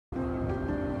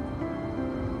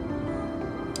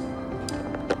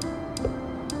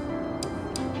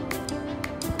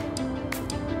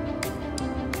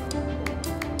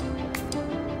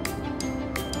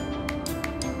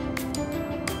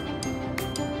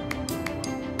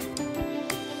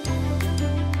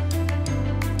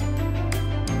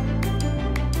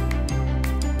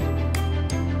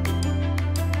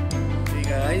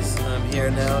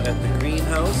now at the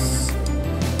greenhouse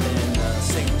in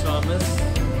St. Thomas.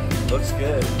 Looks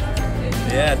good.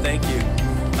 Yeah, thank you.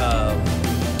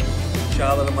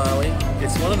 Charlotte and Molly.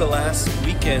 It's one of the last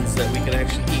weekends that we can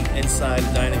actually eat inside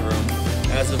the dining room.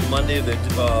 As of Monday,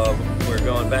 we're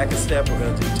going back a step. We're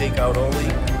going to do takeout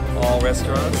only, all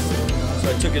restaurants.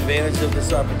 So I took advantage of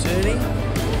this opportunity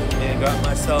and got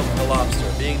myself a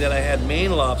lobster. Being that I had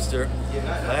Maine lobster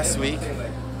last week,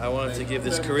 I wanted to give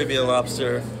this Caribbean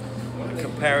lobster a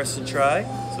comparison try.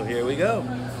 So here we go.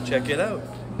 Check it out.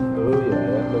 Oh yeah,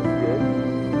 that looks good.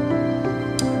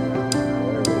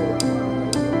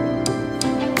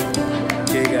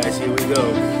 Okay guys, here we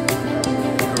go.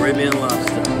 Caribbean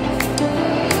lobster.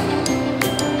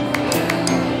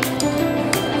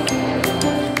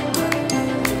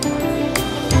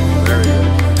 Very good,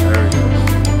 very good.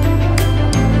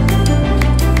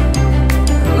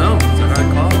 I don't know, it's a hard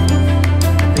call. I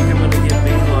think I'm gonna give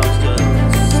Maine lobster a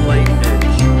slight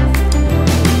edge.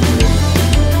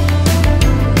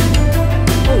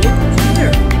 Oh, look who's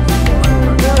here. Oh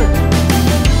my God.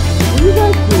 What are you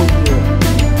guys doing here?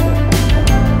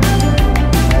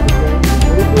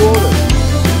 What did you order?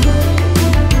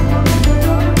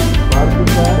 Barbecue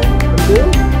platter? For two?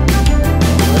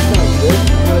 That sounds good.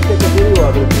 I'm gonna take a video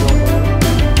of it if you don't mind.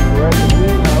 We're at the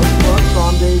greenhouse.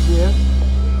 Farm Days here.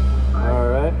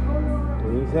 Alright.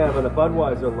 And he's having a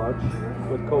Budweiser lunch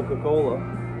with Coca-Cola.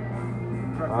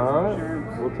 Alright.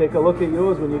 We'll take a look at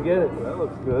yours when you get it. That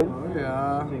looks good. Oh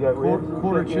yeah. So you got ribs and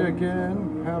quarter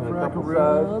chicken, half and a rack of couple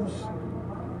sides. ribs.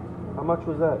 How much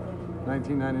was that?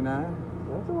 $19.99.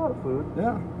 That's a lot of food.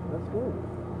 Yeah. That's good.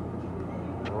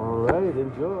 Alright,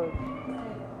 enjoy.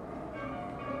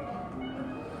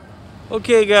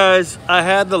 Okay guys, I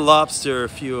had the lobster a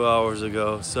few hours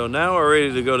ago, so now we're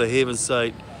ready to go to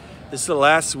Havensight. This is the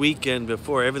last weekend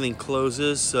before everything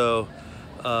closes, so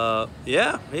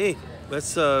yeah, hey, let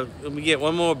me get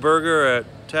one more burger at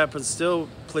Tap and Still,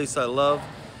 place I love,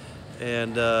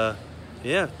 and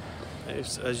yeah,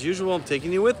 as usual, I'm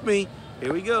taking you with me.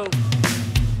 Here we go.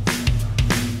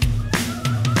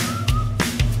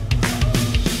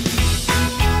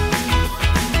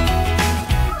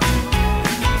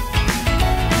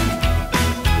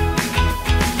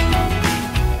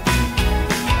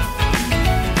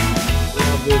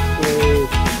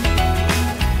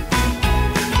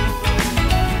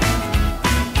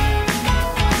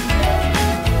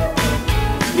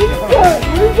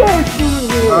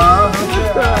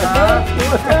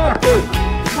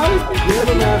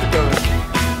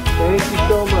 Thank you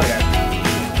so much.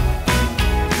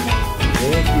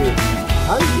 Thank you.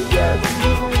 How did you get it?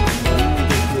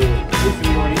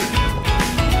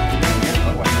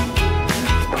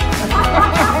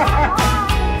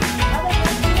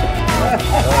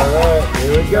 Alright,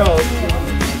 here we go.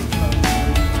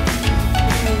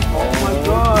 Oh my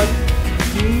God.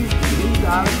 He's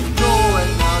out of control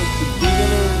right now. He's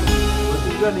digging in. What's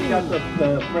he got? He got the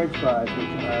French fries,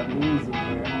 which are amazing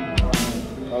here.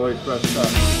 Always fresh up.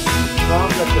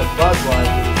 Tom's got the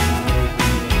Budweiser.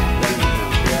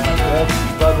 Yeah, that's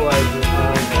Budweiser.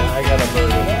 I got a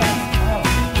burger.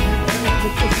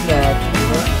 Just a snack, you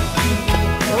know?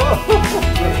 Oh!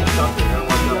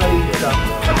 Gotta eat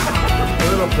something. A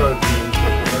little protein,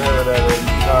 whatever that is.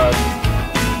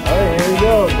 Alright, here we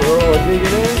go. We're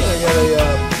digging in. I gotta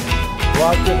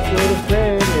watch it through the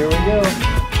pain. Here we go.